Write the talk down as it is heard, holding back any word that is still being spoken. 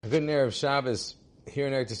good Erev Shabbos. Here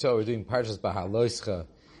in Eretz Yisrael, we're doing Parshas Bahaloischa,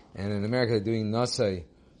 and in America, they're doing Nosai.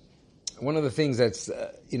 One of the things that's,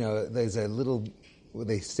 there's a little, what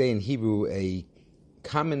they say in Hebrew, a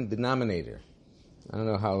common denominator. I don't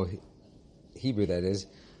know how Hebrew that is,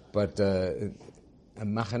 but a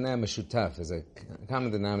machaneh meshutaf is a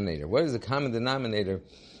common denominator. What is the common denominator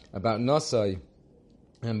about Nosai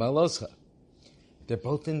and Baloscha? They're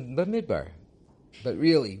both in Bamidbar. But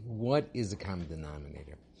really, what is the common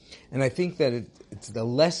denominator? And I think that it's the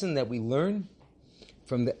lesson that we learn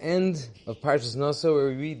from the end of Parshas Nosai, where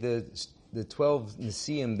we read the 12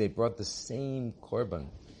 Nesiim, they brought the same korban.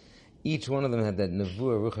 Each one of them had that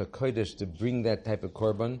Nevuah Ruach HaKodesh to bring that type of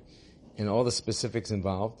korban and all the specifics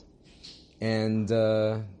involved. And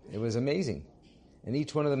it was amazing. And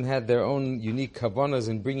each one of them had their own unique kavanas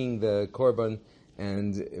in bringing the korban,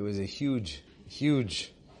 and it was a huge,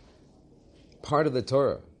 huge part of the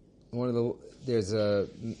Torah. There's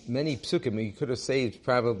many psukim. You could have saved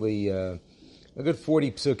probably a good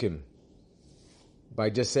 40 psukim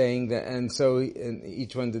by just saying that, and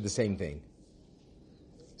each one did the same thing.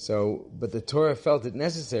 But the Torah felt it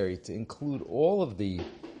necessary to include all of the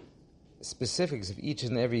specifics of each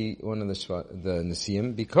and every one of the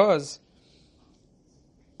Nesiim because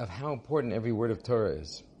of how important every word of Torah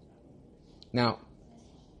is. Now,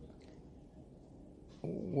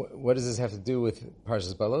 what does this have to do with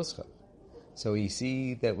Parshas Baloscha? So we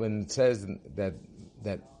see that when it says that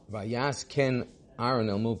Vayas ken Aaron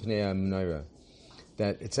el mul pnei menorah,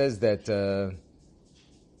 that it says that el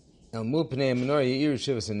mul pnei menorah yiru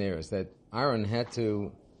shivas haneros, that Aaron had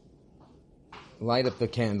to light up the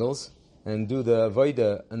candles and do the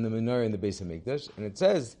avodah and the menorah in the Beis Hamikdash, and it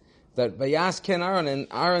says that Vayas ken Aaron, and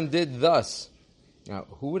Aaron did thus. Now,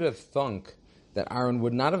 who would have thunk that Aaron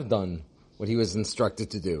would not have done what he was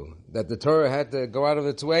instructed to do? That the Torah had to go out of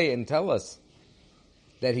its way and tell us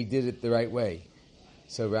that he did it the right way.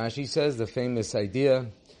 So Rashi says the famous idea,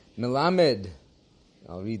 Melamed,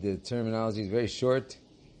 I'll read the terminology, it's very short.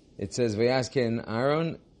 It says, Vayasken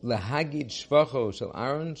Aaron, lahagid shvacho shel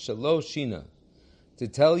Aaron, shelo shina. To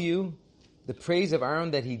tell you the praise of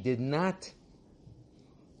Aaron that he did not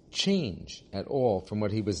change at all from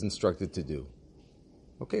what he was instructed to do.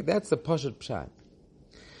 Okay, that's the Pashut Pshat.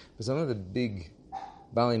 But some of the big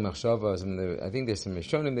Bali Machshava, I think there's some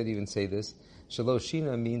Rishonim that even say this, Shelo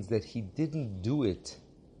Shina means that he didn't do it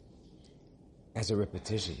as a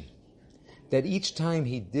repetition. That each time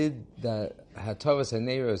he did the Hatavas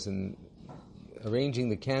Haneros and arranging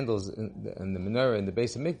the candles and the menorah and the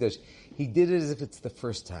Beis Hamikdash, he did it as if it's the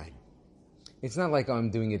first time. It's not like,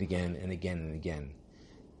 I'm doing it again and again and again.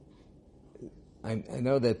 I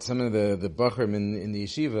know that some of the Bachrim in the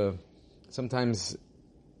yeshiva, sometimes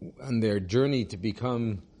on their journey to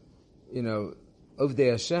become,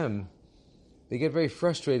 Ovdei Hashem, they get very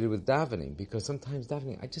frustrated with davening, because sometimes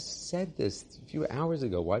davening, I just said this a few hours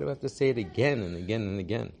ago. Why do I have to say it again and again and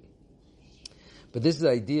again? But this is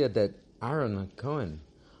the idea that Aaron Cohen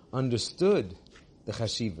understood the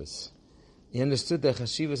chashivas. He understood the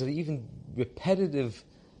chashivas of even repetitive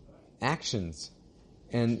actions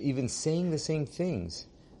and even saying the same things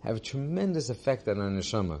have a tremendous effect on our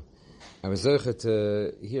neshama. I was zocher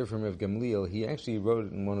to hear from Rav Gamliel. He actually wrote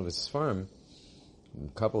in one of his svarim, a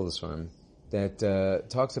couple of his svarim, that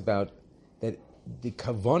talks about that the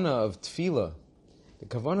kavana of tefillah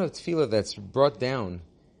that's brought down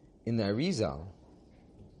in the Arizal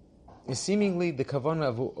is seemingly the kavana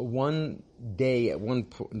of one day at one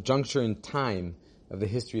juncture in time of the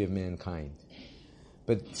history of mankind.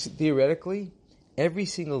 But theoretically, every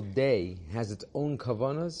single day has its own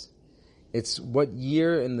kavanas. It's what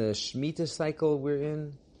year in the Shemitah cycle we're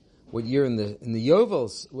in, what year in the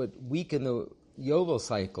Yovels, what week in the Yovel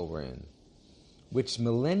cycle we're in, which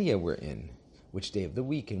millennia we're in, which day of the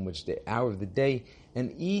week and which hour of the day,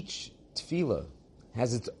 and each tefillah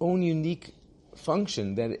has its own unique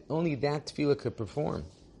function that only that tefillah could perform.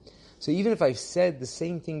 So even if I've said the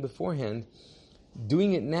same thing beforehand,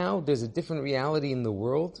 doing it now, there's a different reality in the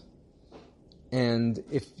world. And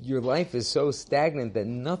if your life is so stagnant that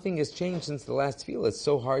nothing has changed since the last tefillah, it's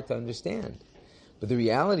so hard to understand. But the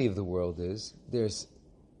reality of the world is there's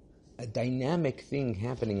a dynamic thing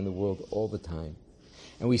happening in the world all the time.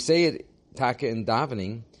 And we say it, Taka, in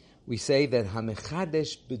davening, we say that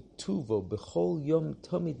Hamechadesh betuvo bechol yom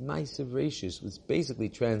tomid ma'asav reishis, which basically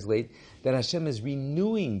translate that Hashem is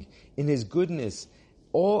renewing in His goodness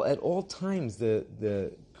at all times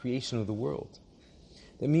the creation of the world.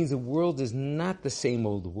 That means the world is not the same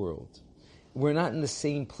old world. We're not in the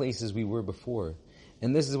same place as we were before.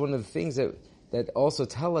 And this is one of the things that also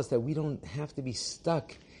tell us that we don't have to be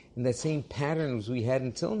stuck in that same pattern as we had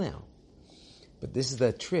until now. But this is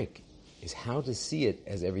the trick, is how to see it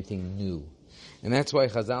as everything new. And that's why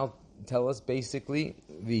Chazal tell us basically,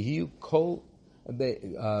 V'hiyu kol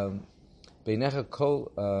beinecha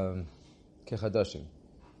kol kechadashim.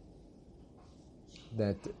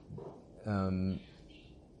 That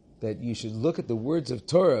you should look at the words of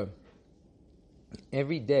Torah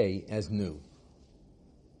every day as new.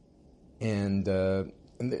 And the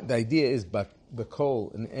idea is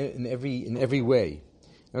bakol in every way.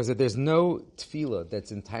 That there's no tefillah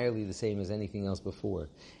that's entirely the same as anything else before.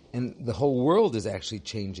 And the whole world is actually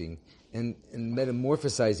changing and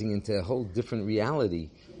metamorphosizing into a whole different reality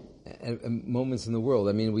at moments in the world.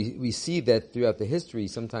 I mean, we see that throughout the history.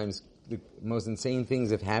 Sometimes the most insane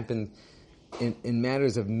things have happened in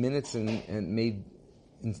matters of minutes and made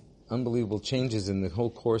unbelievable changes in the whole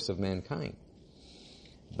course of mankind.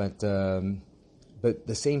 But the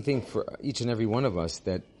same thing for each and every one of us,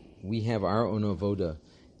 that we have our own avoda,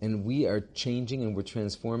 and we are changing and we're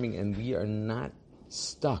transforming, and we are not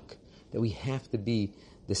stuck, that we have to be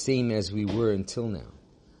the same as we were until now.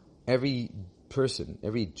 Every person,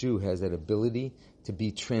 every Jew has that ability to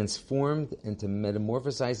be transformed and to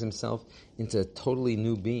metamorphosize himself into a totally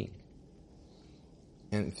new being.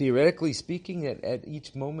 And theoretically speaking, at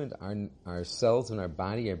each moment our cells in our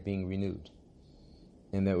body are being renewed,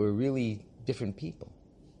 and that we're really different people.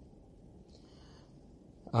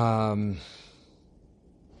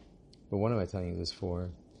 But what am I telling you this for?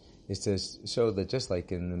 Is to show that just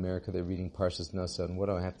like in America they're reading Parshas Nasa, and what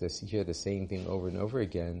do I have to hear the same thing over and over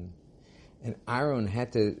again? And Aaron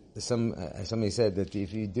had to, somebody said that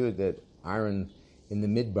if you do it, that Aaron in the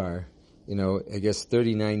Midbar, I guess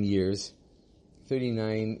 39 years,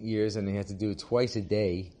 and he had to do it twice a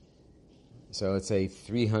day. So let's say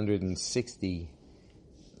 360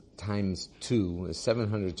 times 2 is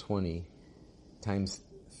 720 times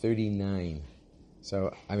 39.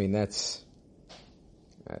 So, I mean, that's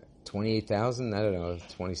 28,000, I don't know,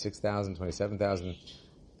 26,000, 27,000.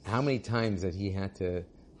 How many times that he had to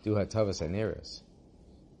do Hatavas Aneros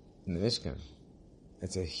in the Mishkan?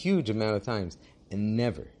 It's a huge amount of times. And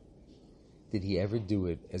never did he ever do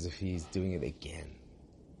it as if he's doing it again.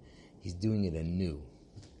 He's doing it anew.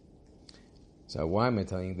 So why am I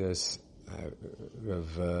telling you this?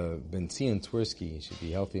 Rav Ben Zion Twersky, he should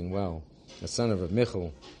be healthy and well, the son of Rav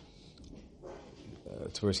Michal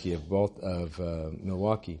Twersky of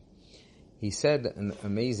Milwaukee. He said an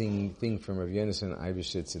amazing thing from Rav Yonason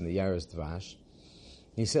Eibeshitz in the Yaros Dvash.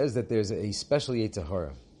 He says that there's a special Yetzer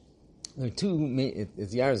Hara. There are two main,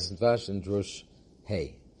 it's Yaros Dvash and Drush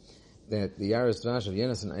Hey. That the Yaros Dvash of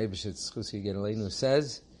Yonason Eibeshitz Chuski Genelenu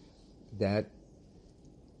says that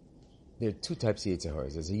there are two types of Yetzer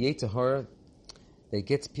Haras. There's a Yetzer Hara that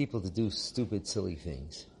gets people to do stupid, silly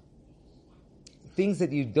things. Things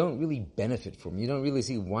that you don't really benefit from. You don't really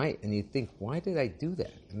see why, and you think, why did I do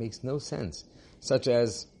that? It makes no sense. Such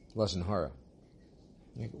as Lashon Hara.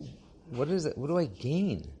 Like, what is it? What do I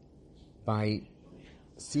gain by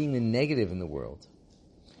seeing the negative in the world?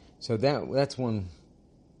 So that's one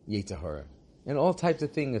Yetzer Hara. And all types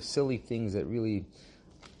of things, of silly things that really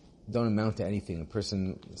don't amount to anything. A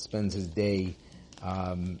person spends his day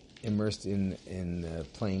immersed in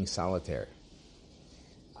playing solitaire.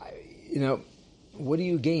 What do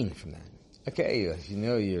you gain from that? Okay,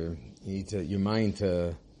 you need your mind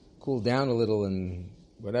to cool down a little, and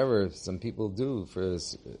whatever some people do for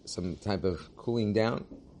some type of cooling down,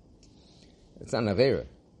 it's not an Avera.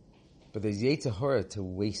 But there's Yetzer Hara to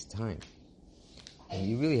waste time. And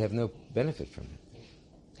you really have no benefit from it.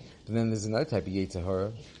 But then there's another type of Yetzer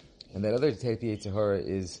Hara, and that other type of Yetzer Hara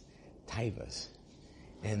is taivas.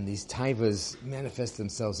 And these taivas manifest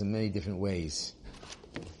themselves in many different ways.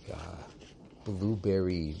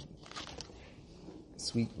 Blueberry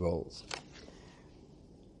sweet rolls,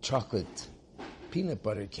 chocolate, peanut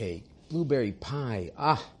butter cake, blueberry pie.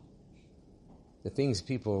 The things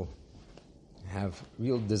people have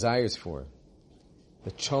real desires for.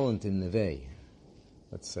 The cholent in Neve.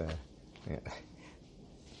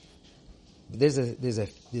 There's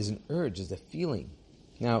an urge, there's a feeling.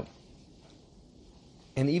 Now,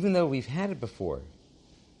 and even though we've had it before,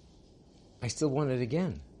 I still want it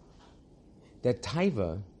again. That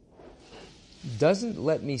taiva doesn't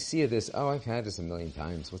let me see this, I've had this a million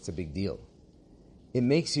times, what's the big deal? It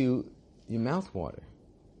makes your mouth water.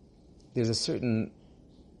 There's a certain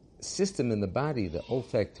system in the body, the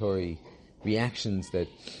olfactory reactions, that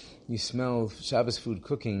you smell Shabbos food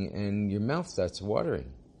cooking and your mouth starts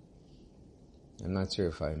watering. I'm not sure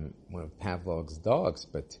if I'm one of Pavlov's dogs,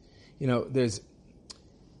 but there's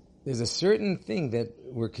a certain thing that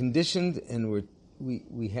we're conditioned, and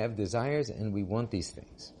we have desires and we want these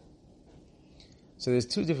things. So there's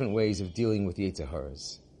two different ways of dealing with Yetzer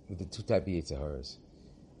Haras, with the two type of Yetzer Haras.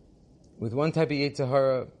 With one type of Yetzer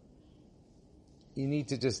Hara, you need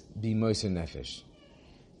to just be Moser Nefesh.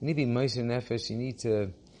 You need to be Moser Nefesh. You need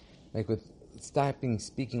to, like with stopping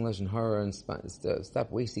speaking Lashon Hara and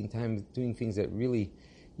stop wasting time doing things that really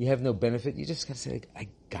you have no benefit. You just got to say, like, I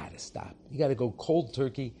got to stop. You got to go cold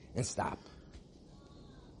turkey and stop.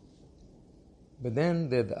 But then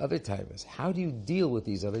there are the other taivas. How do you deal with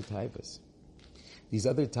these other taivas? These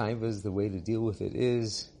other taivas, the way to deal with it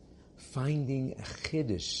is finding a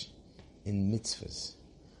chiddush in mitzvahs.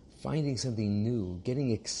 Finding something new,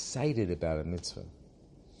 getting excited about a mitzvah.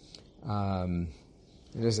 I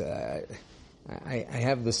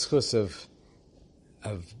have the schus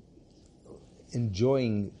of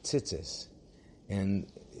enjoying tzitzis and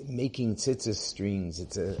making tzitzis strings.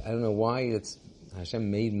 I don't know why Hashem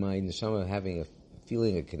made my neshama having a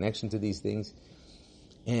feeling, a connection to these things,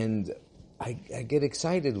 and I get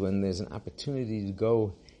excited when there's an opportunity to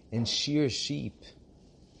go and shear sheep.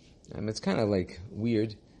 It's kind of like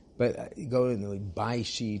weird. But you go and we buy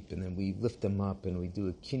sheep, and then we lift them up, and we do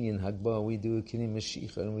a kinyan hagbah, we do a kinyan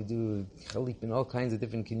mashicha, and we do a chalip, and all kinds of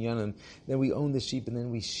different kinyanim. Then we own the sheep, and then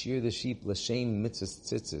we shear the sheep, l'shem mitzvahs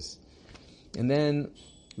tzitzis. And then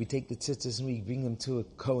we take the tzitzis and we bring them to a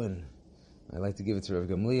kohen. I like to give it to Rav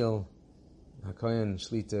Gamliel, a kohen,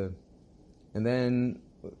 shlita. And then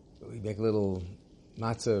we make a little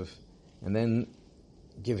matzav, and then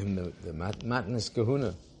give him the matnas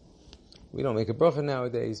kahuna. We don't make a bracha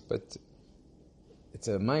nowadays, but it's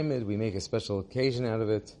a maimed. We make a special occasion out of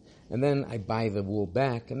it. And then I buy the wool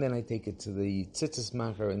back, and then I take it to the tzitzis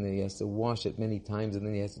macher, and then he has to wash it many times, and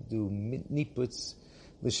then he has to do niputz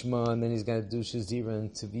lishma, and then he's got to do shazira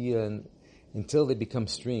and tavia, and until they become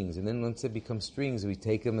strings. And then once they become strings, we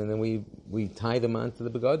take them, and then we tie them onto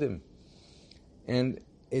the begadim. And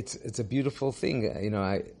it's a beautiful thing.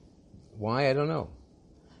 Why, I don't know.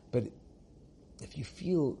 But if you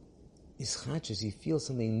feel ischachus, you feel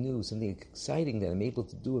something new, something exciting that I'm able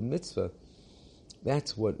to do a mitzvah,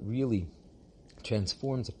 that's what really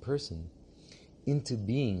transforms a person into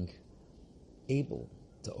being able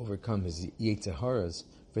to overcome his Yetzer Haras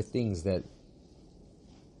for things that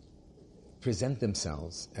present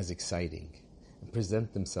themselves as exciting, and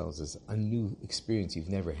present themselves as a new experience you've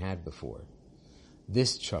never had before.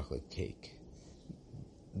 This chocolate cake,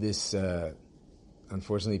 this,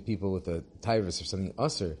 unfortunately, people with a taivus or something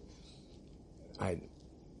usser, I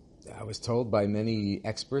was told by many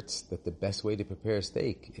experts that the best way to prepare a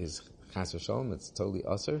steak is chas v'sholom, it's totally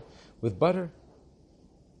usser, with butter.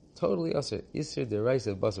 Totally usser. Isser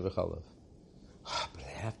deraisa basar v'chalav. But I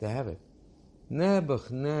have to have it. Nebuch.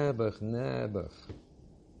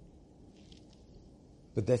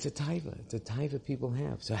 But that's a taiva. It's a taiva people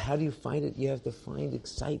have. So how do you find it? You have to find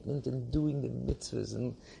excitement in doing the mitzvahs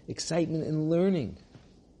and excitement in learning.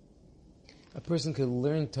 A person could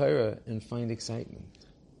learn Torah and find excitement.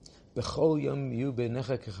 B'chol yom yu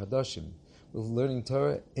b'necha kechadashim. With learning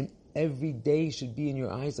Torah, and every day should be in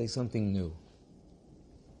your eyes like something new.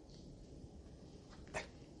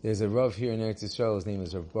 There's a Rav here in Eretz Yisrael. His name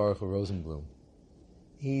is Rav Baruch Rosenblum.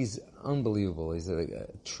 He's unbelievable. He's a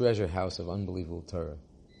treasure house of unbelievable Torah.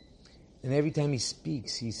 And every time he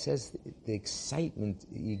speaks, he says the excitement,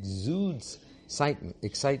 he exudes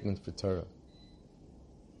excitement for Torah.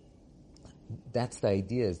 That's the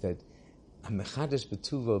idea, is that Mechadash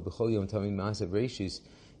B'tuvo B'chol Yom Tamim Ma'asav Reishis,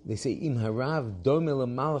 they say, Im harav domel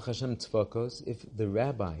malach Hashem tzvakos, if the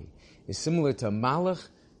rabbi is similar to a malach,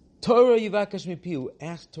 Torah yivakash mipiu,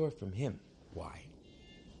 ask Torah from him. Why?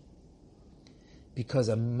 Because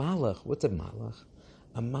a malach, what's a malach?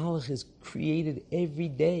 A malach is created every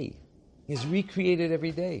day. Is recreated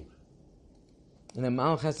every day. And a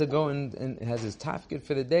malach has to go and has his tafkid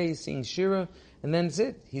for the day, sing shira, and then that's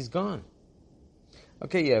it. He's gone.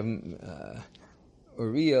 Okay, you have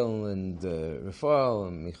Uriel and Raphael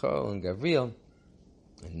and Michael and Gavriel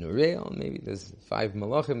and Nuriel. Maybe there's 5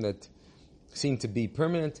 malachim that seem to be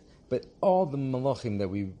permanent, but all the malachim that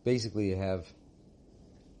we basically have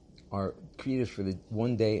are created for the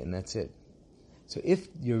one day, and that's it. So if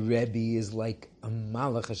your Rebbe is like a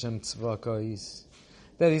malach Hashem tzvakos,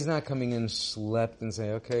 that he's not coming in schlepped and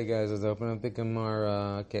saying, okay guys, let's open up the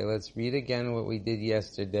Gemara, okay, let's read again what we did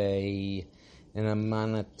yesterday, in a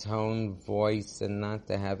monotone voice, and not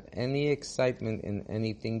to have any excitement in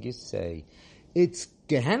anything you say. It's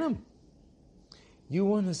Gehenna. You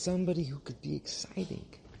want somebody who could be exciting,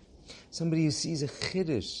 somebody who sees a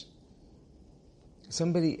chiddush,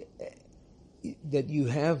 somebody that you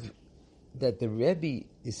have, that the Rebbe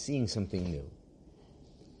is seeing something new.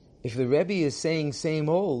 If the Rebbe is saying same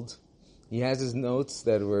old, he has his notes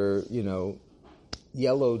that were,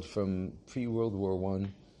 yellowed from pre-World War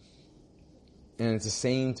One, and it's the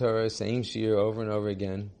same Torah, same Shir over and over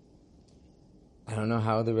again. I don't know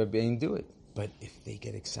how the Rebbeim do it, but if they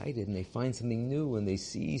get excited and they find something new and they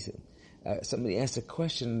see somebody asks a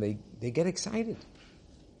question, they get excited.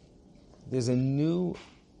 There's a new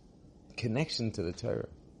connection to the Torah.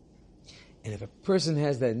 And if a person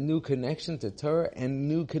has that new connection to Torah and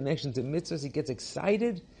new connection to mitzvahs, he gets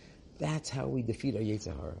excited. That's how we defeat our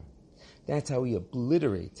Yetzer Hara. That's how we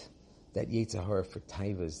obliterate that Yetzer Hara for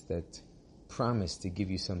taivas that promise to give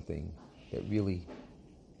you something that really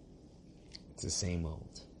it's the same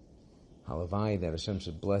old. Halavai, that Hashem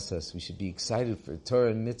should bless us. We should be excited for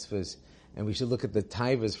Torah and mitzvahs, and we should look at the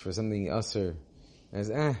taivas for something usher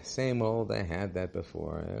as same old. I had that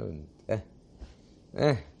before.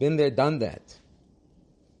 Been there, done that.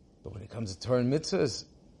 But when it comes to Torah and mitzvahs,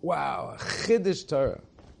 wow, chiddush Torah.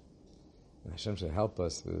 And Hashem should help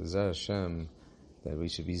us, Hashem, that we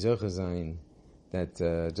should be zocher zayin,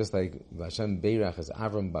 that just like Hashem Beirach as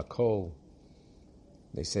Avram Bakol,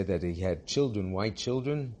 they said that he had children, white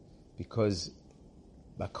children, because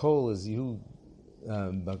Bakol is you,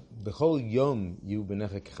 Bechol Yom you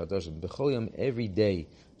Benecha Kechadoshim. Bechol Yom, every day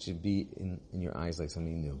should be in your eyes like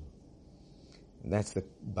something new. And that's the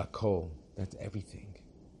Bakol, that's everything.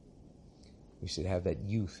 We should have that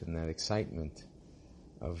youth and that excitement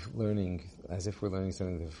of learning as if we're learning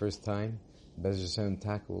something for the first time. Be'ez Hashem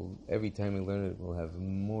tackle, every time we learn it, we'll have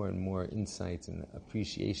more and more insights and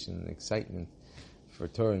appreciation and excitement for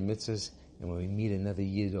Torah and mitzvahs, and when we meet another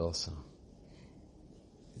Yid also.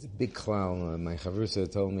 It's a big klal. My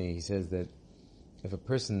Chavrusa told me, he says that if a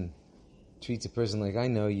person treats a person like, I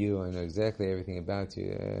know you, I know exactly everything about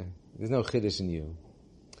you, there's no chiddush in you,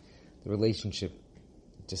 the relationship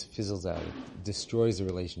just fizzles out. It destroys the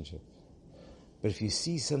relationship. But if you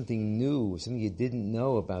see something new, something you didn't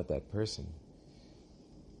know about that person,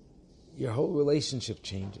 your whole relationship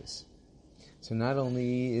changes. So not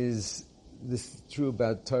only is this true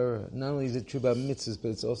about Torah, not only is it true about mitzvahs, but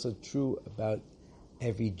it's also true about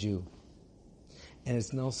every Jew. And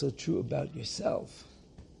it's also true about yourself.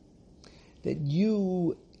 That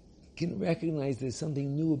you can recognize there's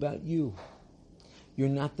something new about you. You're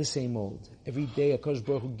not the same old. Every day HaKadosh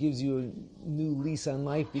Baruch Hu gives you a new lease on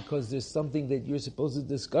life because there's something that you're supposed to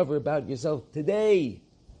discover about yourself today.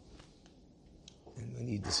 And when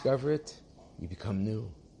you discover it, you become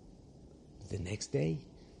new. But the next day,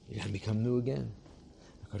 you're going to become new again.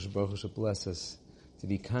 HaKadosh Baruch Hu should bless us to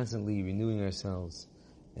be constantly renewing ourselves.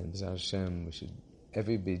 And B'ezras Hashem, we should,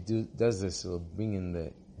 everybody does this, will bring in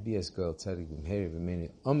the BS Goel Tzadik B'mheir B'meinu.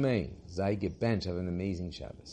 Amen. Zay get bench, have an amazing Shabbos.